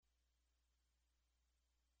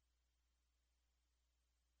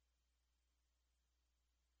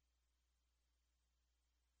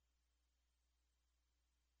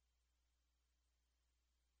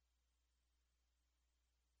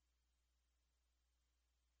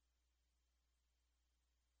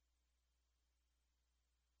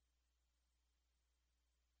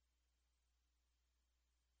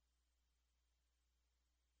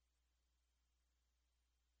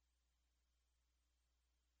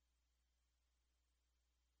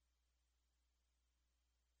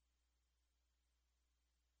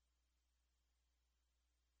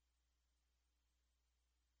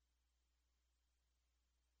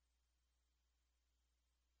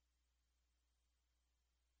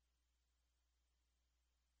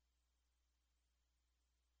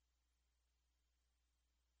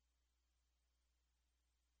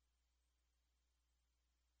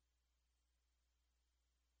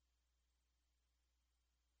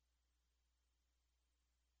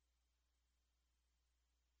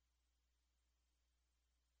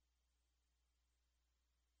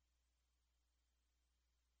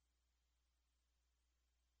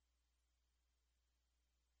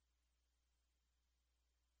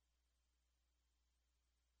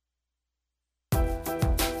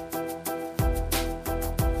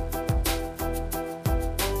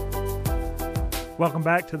Welcome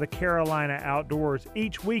back to the Carolina Outdoors.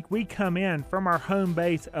 Each week we come in from our home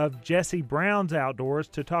base of Jesse Brown's Outdoors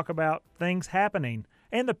to talk about things happening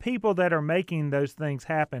and the people that are making those things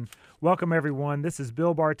happen. Welcome everyone. This is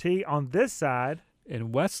Bill Bartee on this side.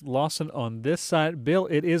 And Wes Lawson on this side. Bill,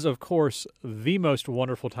 it is, of course, the most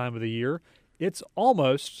wonderful time of the year. It's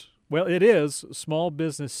almost, well, it is Small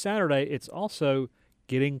Business Saturday. It's also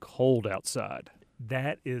getting cold outside.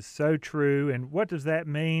 That is so true. And what does that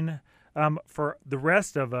mean? For the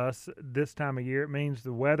rest of us this time of year, it means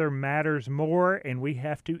the weather matters more and we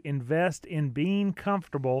have to invest in being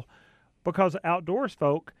comfortable because outdoors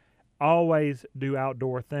folk always do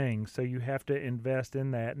outdoor things. So you have to invest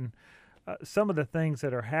in that. And some of the things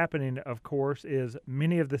that are happening, of course, is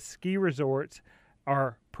many of the ski resorts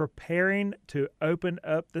are preparing to open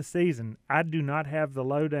up the season. I do not have the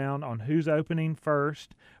lowdown on who's opening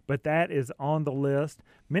first, but that is on the list.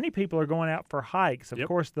 Many people are going out for hikes. Of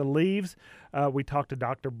course, the leaves, we talked to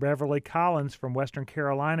Dr. Beverly Collins from Western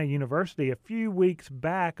Carolina University a few weeks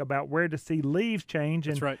back about where to see leaves change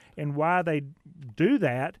and why they do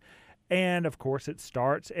that. And, of course, it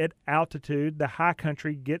starts at altitude. The high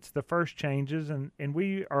country gets the first changes, and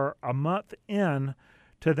we are a month in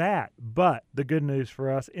to that. But the good news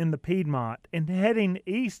for us in the Piedmont and heading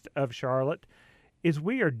east of Charlotte is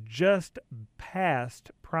we are just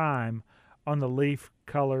past prime on the leaf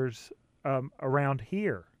colors around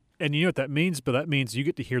here. And you know what that means? But that means you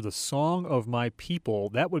get to hear the song of my people.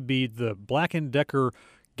 That would be the Black & Decker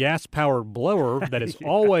gas-powered blower that is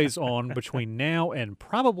always on between now and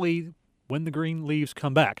probably when the green leaves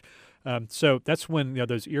come back. So that's when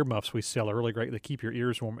those earmuffs we sell are really great. They keep your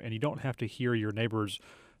ears warm, and you don't have to hear your neighbor's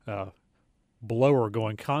blower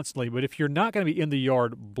going constantly. But if you're not going to be in the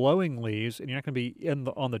yard blowing leaves and you're not going to be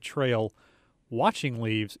on the trail watching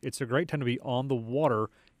leaves, it's a great time to be on the water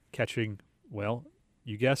catching, well,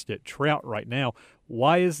 you guessed it, trout right now.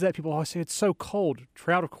 Why is that? People always say it's so cold.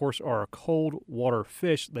 Trout, of course, are a cold water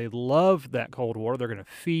fish. They love that cold water. They're going to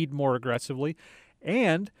feed more aggressively.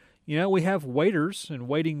 And we have waders and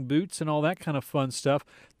wading boots and all that kind of fun stuff.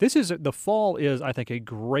 The fall is, I think, a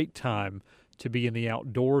great time to be in the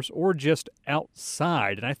outdoors or just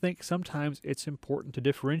outside. And I think sometimes it's important to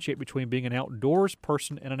differentiate between being an outdoors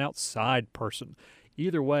person and an outside person.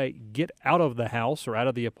 Either way, get out of the house or out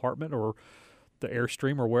of the apartment or the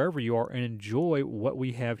Airstream or wherever you are and enjoy what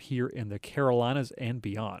we have here in the Carolinas and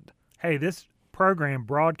beyond. Hey, this program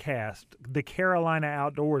broadcast the Carolina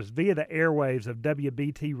Outdoors via the airwaves of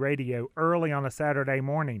WBT Radio early on a Saturday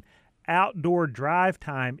morning. Outdoor drive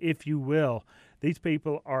time, if you will. These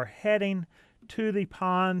people are heading to the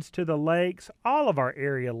ponds, to the lakes, all of our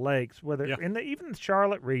area lakes, whether in even the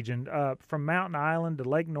Charlotte region, from Mountain Island to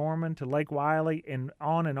Lake Norman to Lake Wiley and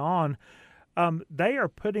on and on. They are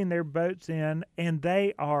putting their boats in, and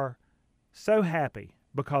they are so happy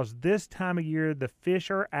because this time of year the fish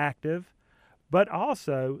are active. But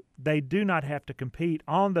also, they do not have to compete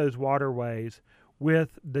on those waterways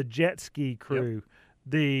with the jet ski crew,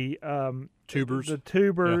 the tubers,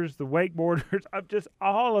 the wakeboarders, just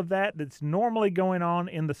all of that that's normally going on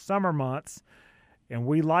in the summer months. And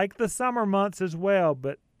we like the summer months as well,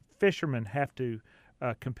 but fishermen have to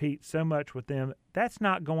compete so much with them. That's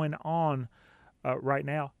not going on right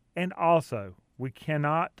now. And also, we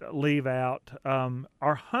cannot leave out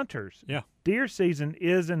our hunters. Deer season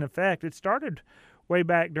is in effect. It started way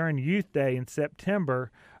back during Youth Day in September,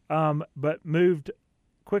 but moved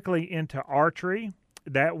quickly into archery.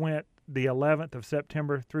 That went the 11th of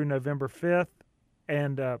September through November 5th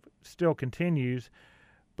and still continues.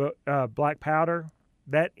 But black powder,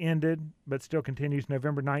 that ended but still continues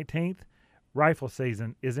November 19th. Rifle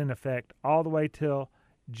season is in effect all the way till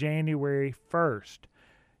January 1st.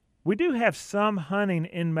 We do have some hunting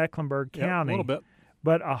in Mecklenburg County, a little bit,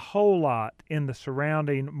 but a whole lot in the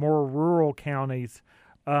surrounding, more rural counties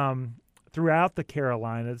throughout the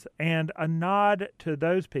Carolinas. And a nod to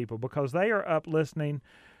those people because they are up listening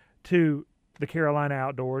to the Carolina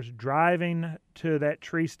Outdoors, driving to that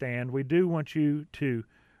tree stand. We do want you to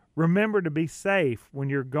remember to be safe when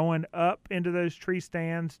you're going up into those tree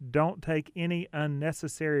stands. Don't take any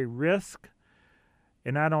unnecessary risk.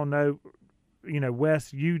 And I don't know,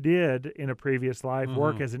 Wes, you did in a previous life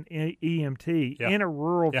work as an EMT in a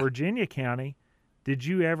rural Virginia county. Did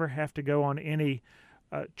you ever have to go on any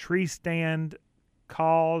tree stand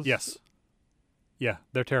calls? Yes. Yeah,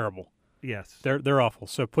 they're terrible. Yes. They're awful.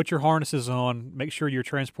 So put your harnesses on. Make sure you're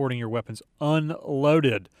transporting your weapons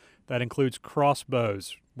unloaded. That includes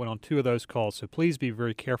crossbows. Went on 2 of those calls, so please be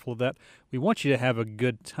very careful of that. We want you to have a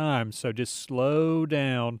good time, so just slow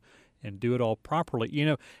down and do it all properly.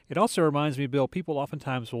 It also reminds me, Bill, people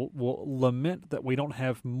oftentimes will lament that we don't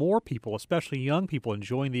have more people, especially young people,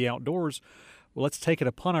 enjoying the outdoors. Well, let's take it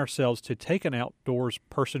upon ourselves to take an outdoors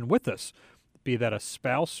person with us, be that a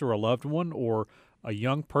spouse or a loved one or a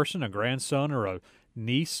young person, a grandson or a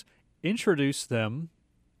niece. Introduce them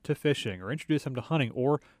to fishing or introduce them to hunting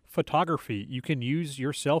or photography. You can use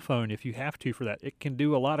your cell phone if you have to for that. It can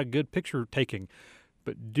do a lot of good picture taking,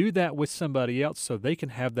 but do that with somebody else so they can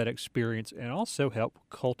have that experience and also help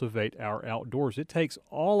cultivate our outdoors. It takes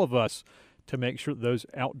all of us to make sure that those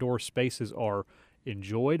outdoor spaces are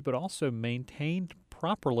enjoyed but also maintained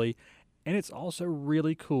properly. And it's also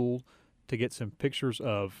really cool to get some pictures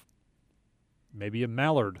of maybe a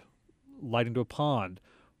mallard lighting to a pond,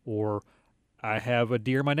 or I have a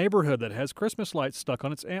deer in my neighborhood that has Christmas lights stuck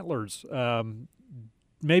on its antlers.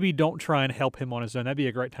 Maybe don't try and help him on his own. That'd be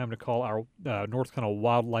a great time to call our North Carolina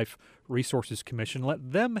Wildlife Resources Commission.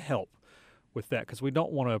 Let them help with that, because we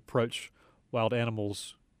don't want to approach wild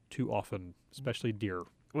animals too often, especially deer.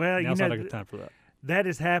 Well, Now's not a good time for that. That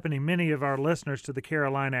is happening. Many of our listeners to the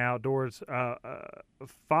Carolina Outdoors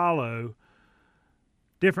follow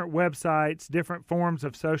different websites, different forms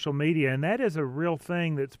of social media, and that is a real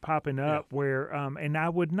thing that's popping up where, and I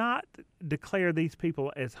would not declare these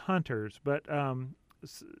people as hunters, but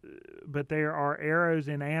there are arrows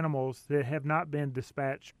in animals that have not been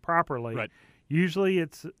dispatched properly. Right. Usually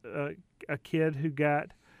it's a kid who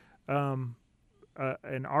got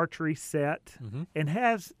an archery set and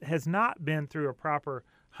has not been through a proper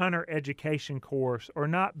hunter education course or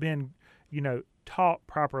not been, taught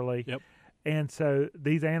properly. Yep. And so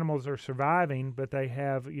these animals are surviving, but they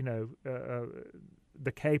have,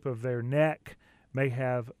 the cape of their neck may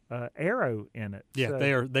have arrow in it. Yeah,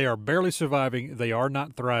 so, they are barely surviving. They are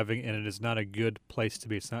not thriving, and it is not a good place to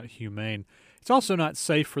be. It's not humane. It's also not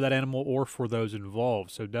safe for that animal or for those involved.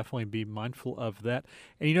 So definitely be mindful of that.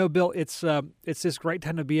 And Bill, it's this great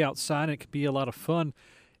time to be outside. And it can be a lot of fun,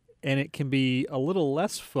 and it can be a little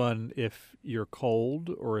less fun if you're cold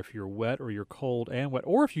or if you're wet or you're cold and wet,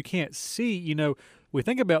 or if you can't see. We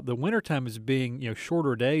think about the wintertime as being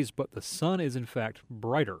shorter days, but the sun is in fact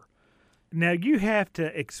brighter. Now you have to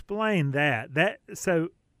explain that. So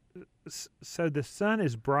the sun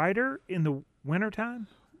is brighter in the wintertime?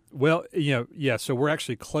 Well, so we're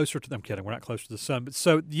actually closer to them. Kidding, we're not closer to the sun. But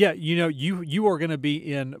so, yeah, you are going to be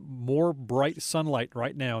in more bright sunlight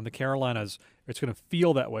right now in the Carolinas. It's going to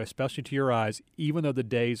feel that way, especially to your eyes, even though the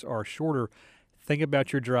days are shorter. Think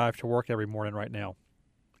about your drive to work every morning right now.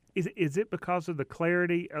 Is it because of the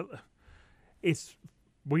clarity?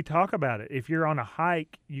 We talk about it. If you're on a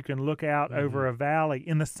hike, you can look out over a valley.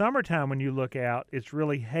 In the summertime, when you look out, it's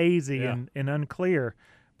really hazy and unclear.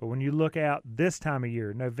 But when you look out this time of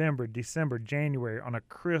year, November, December, January, on a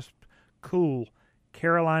crisp, cool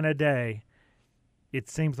Carolina day, it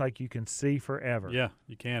seems like you can see forever. Yeah,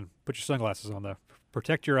 you can. Put your sunglasses on, though.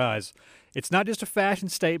 Protect your eyes. It's not just a fashion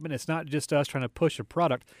statement. It's not just us trying to push a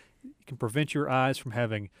product. It can prevent your eyes from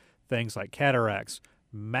having things like cataracts,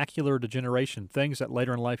 macular degeneration, things that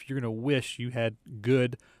later in life you're going to wish you had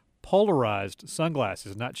good polarized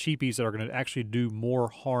sunglasses, not cheapies that are going to actually do more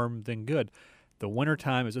harm than good. The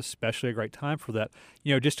wintertime is especially a great time for that.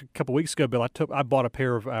 Just a couple weeks ago, Bill, I bought a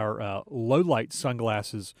pair of our low-light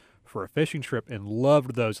sunglasses for a fishing trip and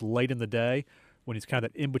loved those late in the day when it's kind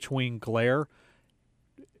of that in-between glare.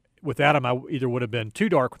 Without them, I either would have been too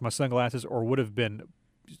dark with my sunglasses or would have been,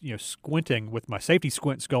 squinting with my safety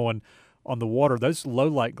squints going on the water. Those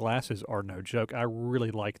low-light glasses are no joke. I really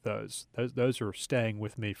like those. Those are staying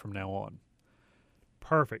with me from now on.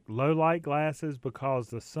 Perfect. Low light glasses, because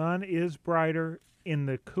the sun is brighter in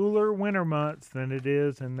the cooler winter months than it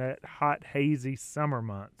is in that hot, hazy summer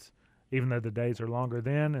months, even though the days are longer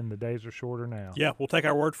then and the days are shorter now. Yeah, we'll take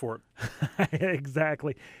our word for it.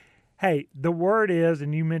 Exactly. Hey, the word is,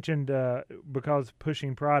 and you mentioned because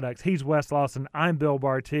pushing products, he's Wes Lawson, I'm Bill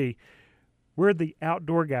Barty. We're the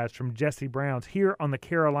outdoor guys from Jesse Brown's here on the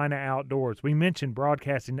Carolina Outdoors. We mentioned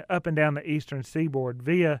broadcasting up and down the eastern seaboard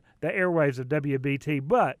via the airwaves of WBT,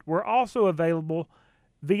 but we're also available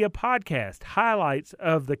via podcast, highlights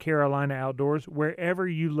of the Carolina Outdoors, wherever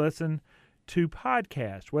you listen to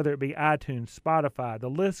podcasts, whether it be iTunes, Spotify, the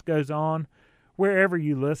list goes on, wherever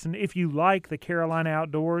you listen. If you like the Carolina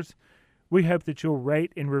Outdoors, we hope that you'll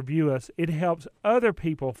rate and review us. It helps other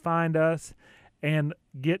people find us and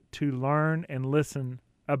get to learn and listen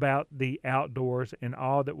about the outdoors and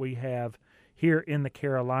all that we have here in the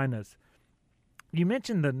Carolinas. You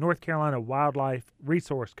mentioned the North Carolina Wildlife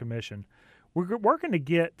Resource Commission. We're working to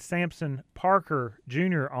get Samson Parker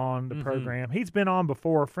Jr. on the program. He's been on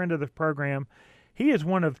before, a friend of the program. He is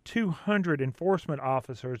one of 200 enforcement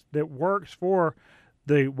officers that works for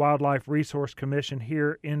the Wildlife Resource Commission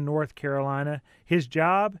here in North Carolina. His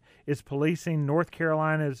job is policing North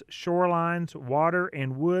Carolina's shorelines, water,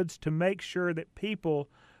 and woods to make sure that people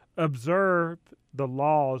observe the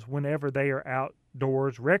laws whenever they are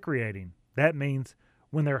outdoors recreating. That means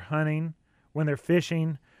when they're hunting, when they're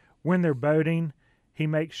fishing, when they're boating. He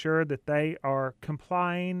makes sure that they are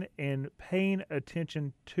complying and paying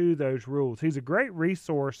attention to those rules. He's a great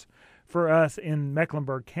resource for us in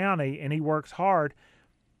Mecklenburg County, and he works hard.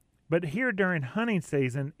 But here during hunting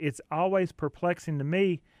season, it's always perplexing to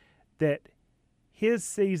me that his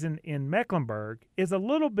season in Mecklenburg is a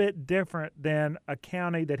little bit different than a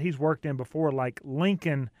county that he's worked in before, like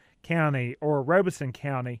Lincoln County or Robeson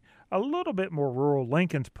County. A little bit more rural.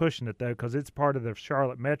 Lincoln's pushing it, though, because it's part of the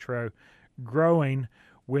Charlotte Metro, growing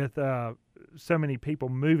with so many people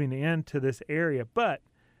moving into this area. But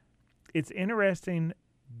it's interesting,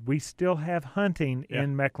 we still have hunting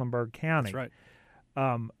in Mecklenburg County. That's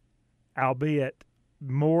right. Albeit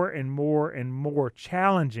more and more and more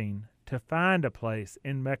challenging to find a place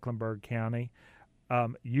in Mecklenburg County.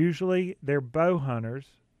 Usually they're bow hunters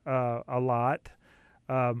a lot,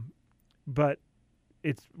 but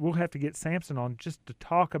we'll have to get Samson on just to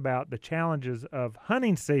talk about the challenges of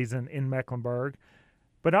hunting season in Mecklenburg,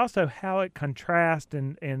 but also how it contrasts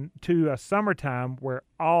and to a summertime where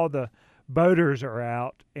all the boaters are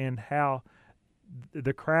out and how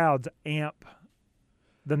the crowds amp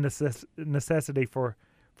the necessity for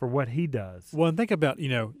what he does. Well, and think about,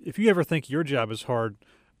 if you ever think your job is hard,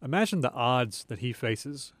 imagine the odds that he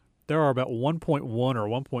faces. There are about 1.1 or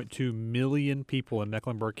 1.2 million people in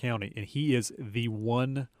Mecklenburg County, and he is the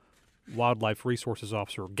one wildlife resources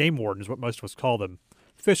officer. Game warden is what most of us call them.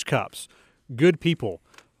 Fish cops, good people,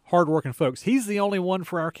 hardworking folks. He's the only one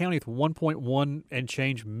for our county with 1.1 and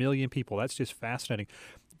change million people. That's just fascinating.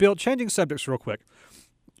 Bill, changing subjects real quick.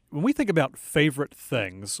 When we think about favorite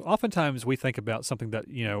things, oftentimes we think about something that,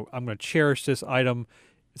 I'm going to cherish this item.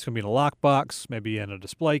 It's going to be in a lockbox, maybe in a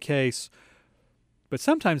display case. But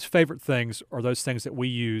sometimes favorite things are those things that we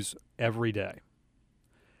use every day.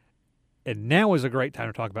 And now is a great time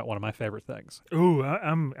to talk about one of my favorite things. Ooh,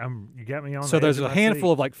 you got me on. So there's a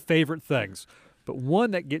handful of favorite things, but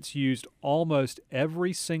one that gets used almost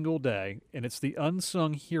every single day, and it's the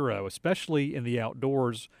unsung hero, especially in the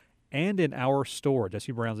outdoors and in our store,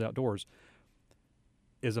 Jesse Brown's Outdoors,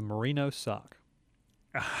 is a merino sock.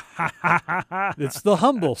 It's the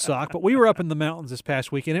humble sock, but we were up in the mountains this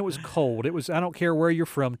past weekend. It was cold. It was, I don't care where you're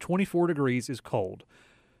from, 24 degrees is cold.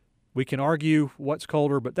 We can argue what's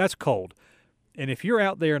colder, but that's cold. And if you're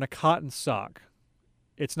out there in a cotton sock,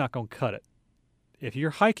 it's not going to cut it. If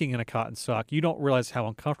you're hiking in a cotton sock, you don't realize how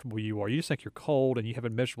uncomfortable you are. You just think you're cold and you have a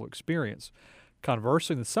miserable experience.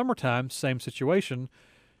 Conversely, in the summertime, same situation.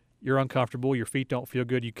 You're uncomfortable. Your feet don't feel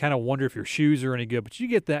good. You kind of wonder if your shoes are any good, but you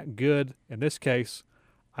get that good. In this case,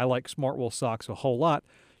 I like Smartwool socks a whole lot.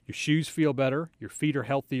 Your shoes feel better. Your feet are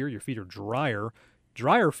healthier. Your feet are drier.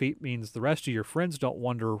 Drier feet means the rest of your friends don't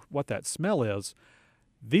wonder what that smell is.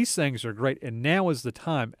 These things are great, and now is the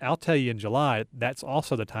time. I'll tell you in July, that's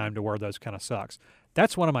also the time to wear those kind of socks.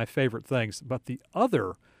 That's one of my favorite things. But the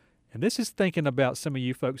other, and this is thinking about some of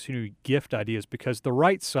you folks who need gift ideas, because the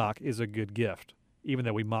right sock is a good gift, even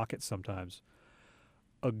though we mock it sometimes.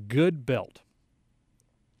 A good belt.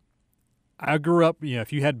 I grew up,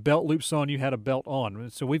 if you had belt loops on, you had a belt on.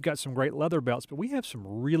 So we've got some great leather belts, but we have some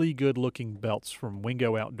really good-looking belts from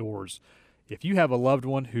Wingo Outdoors. If you have a loved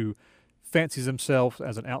one who fancies himself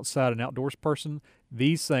as an outside and outdoors person,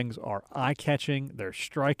 these things are eye-catching. They're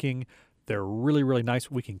striking. They're really, really nice.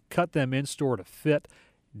 We can cut them in store to fit.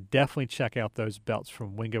 Definitely check out those belts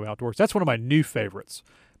from Wingo Outdoors. That's one of my new favorites.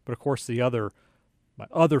 But, of course, my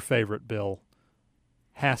other favorite, Bill,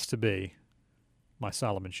 has to be my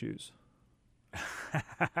Salomon shoes.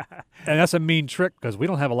 And that's a mean trick because we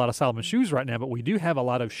don't have a lot of Salomon shoes right now, but we do have a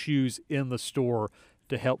lot of shoes in the store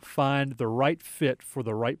to help find the right fit for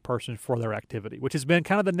the right person for their activity, which has been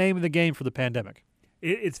kind of the name of the game for the pandemic.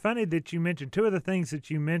 It's funny that you mentioned two of the things that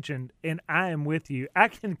you mentioned, and I am with you. I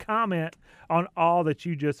can comment on all that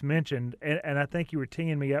you just mentioned, and I think you were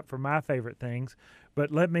teeing me up for my favorite things, but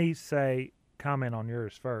let me comment on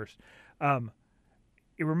yours first.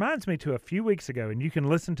 It reminds me to a few weeks ago, and you can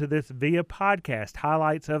listen to this via podcast,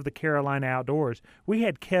 Highlights of the Carolina Outdoors. We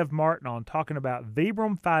had Kev Martin on talking about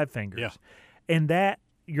Vibram Five Fingers, and that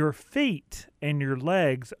your feet and your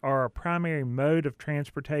legs are a primary mode of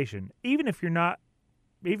transportation. Even if you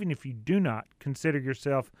do not consider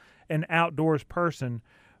yourself an outdoors person,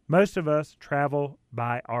 most of us travel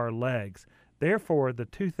by our legs. Therefore, the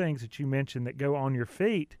two things that you mentioned that go on your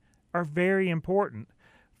feet, are very important.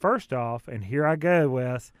 First off, and here I go,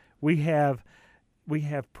 Wes, we have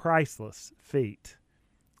priceless feet.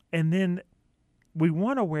 And then we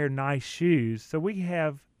want to wear nice shoes, so we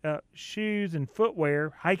have shoes and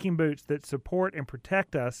footwear, hiking boots that support and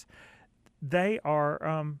protect us. They're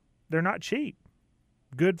not cheap.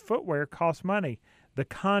 Good footwear costs money. The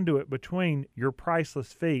conduit between your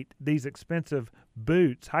priceless feet, these expensive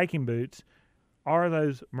boots, hiking boots, are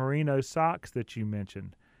those merino socks that you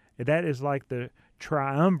mentioned. That is like the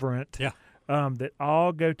triumvirate that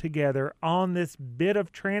all go together on this bit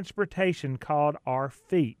of transportation called our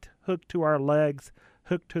feet, hooked to our legs,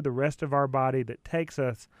 hooked to the rest of our body, that takes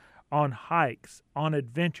us on hikes, on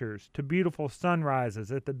adventures, to beautiful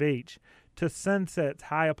sunrises at the beach, to sunsets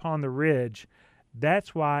high upon the ridge.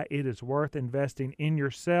 That's why it is worth investing in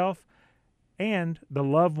yourself and the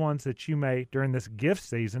loved ones that you may, during this gift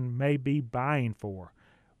season, may be buying for.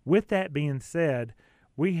 With that being said,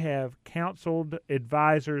 we have counseled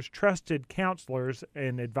advisors, trusted counselors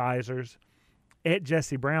and advisors at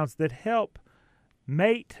Jesse Brown's that help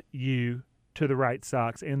mate you to the right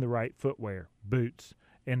socks and the right footwear, boots,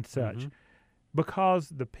 and such. Mm-hmm. Because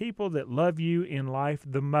the people that love you in life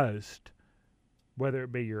the most, whether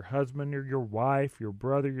it be your husband or your wife, your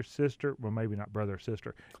brother, your sister, well, maybe not brother or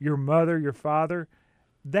sister, your mother, your father,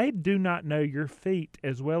 they do not know your feet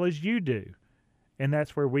as well as you do. And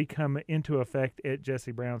that's where we come into effect at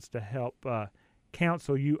Jesse Brown's to help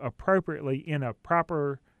counsel you appropriately in a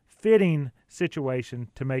proper fitting situation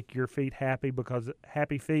to make your feet happy, because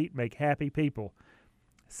happy feet make happy people.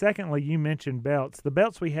 Secondly, you mentioned belts. The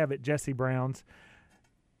belts we have at Jesse Brown's,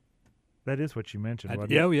 that is what you mentioned,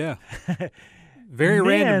 wasn't it? Oh, yeah. Very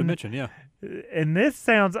random to mention, yeah. And this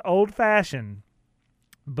sounds old-fashioned,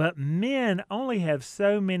 but men only have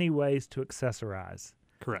so many ways to accessorize.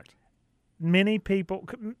 Correct. Many people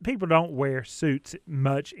don't wear suits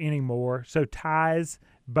much anymore, so ties,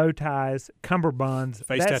 bow ties, cummerbunds,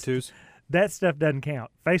 face tattoos. That stuff doesn't count.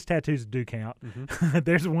 Face tattoos do count. Mm-hmm.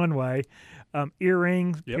 There's one way.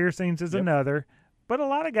 Earrings, piercings is another. But a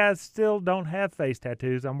lot of guys still don't have face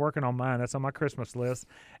tattoos. I'm working on mine. That's on my Christmas list.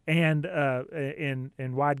 And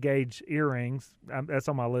in wide gauge earrings, that's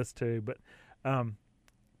on my list too.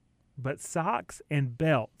 But socks and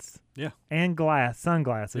belts, and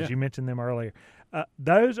sunglasses, you mentioned them earlier.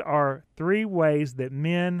 Those are three ways that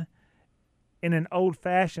men, in an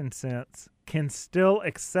old-fashioned sense, can still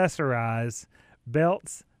accessorize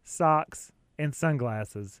belts, socks, and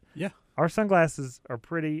sunglasses. Yeah. Our sunglasses are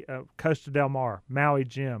pretty Costa Del Mar, Maui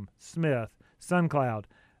Jim, Smith, SunCloud.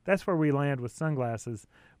 That's where we land with sunglasses.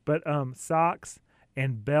 But socks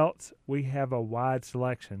and belts, we have a wide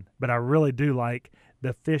selection. But I really do like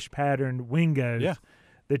the fish-patterned Wingos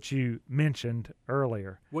that you mentioned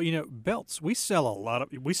earlier. Well, belts, we sell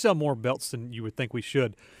more belts than you would think we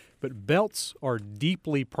should. But belts are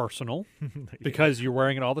deeply personal because you're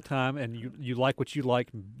wearing it all the time, and you like what you like.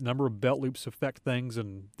 Number of belt loops affect things,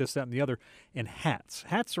 and this, that, and the other. And hats.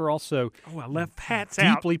 Hats are also I left hats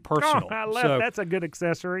deeply personal. That's a good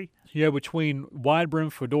accessory. Between wide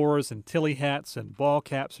brim fedoras and Tilly hats and ball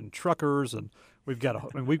caps and truckers, and we've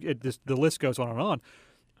got the list goes on and on.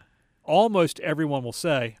 Almost everyone will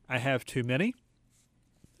say, "I have too many,"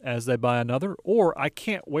 as they buy another, or I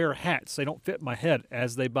can't wear hats, they don't fit my head,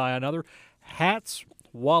 as they buy another. Hats,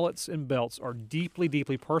 wallets, and belts are deeply,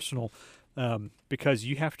 deeply personal because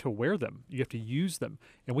you have to wear them. You have to use them.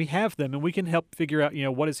 And we have them, and we can help figure out,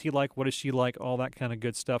 what is he like, what is she like, all that kind of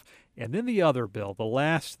good stuff. And then the other, Bill, the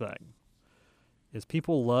last thing, is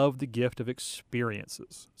people love the gift of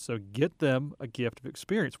experiences. So get them a gift of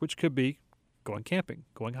experience, which could be going camping,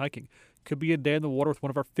 going hiking. Could be a day in the water with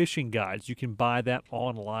one of our fishing guides. You can buy that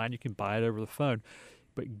online. You can buy it over the phone.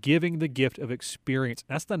 But giving the gift of experience,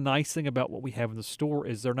 that's the nice thing about what we have in the store,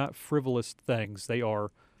 is they're not frivolous things. They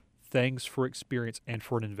are things for experience and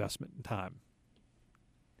for an investment in time.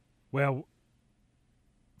 Well,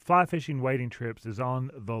 fly fishing wading trips is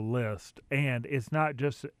on the list, and it's not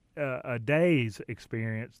just a day's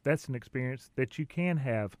experience. That's an experience that you can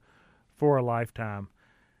have for a lifetime.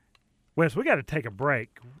 Wes, we got to take a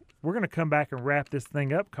break. We're going to come back and wrap this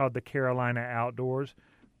thing up called the Carolina Outdoors.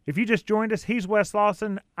 If you just joined us, he's Wes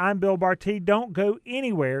Lawson. I'm Bill Bartee. Don't go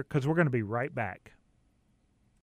anywhere because we're going to be right back.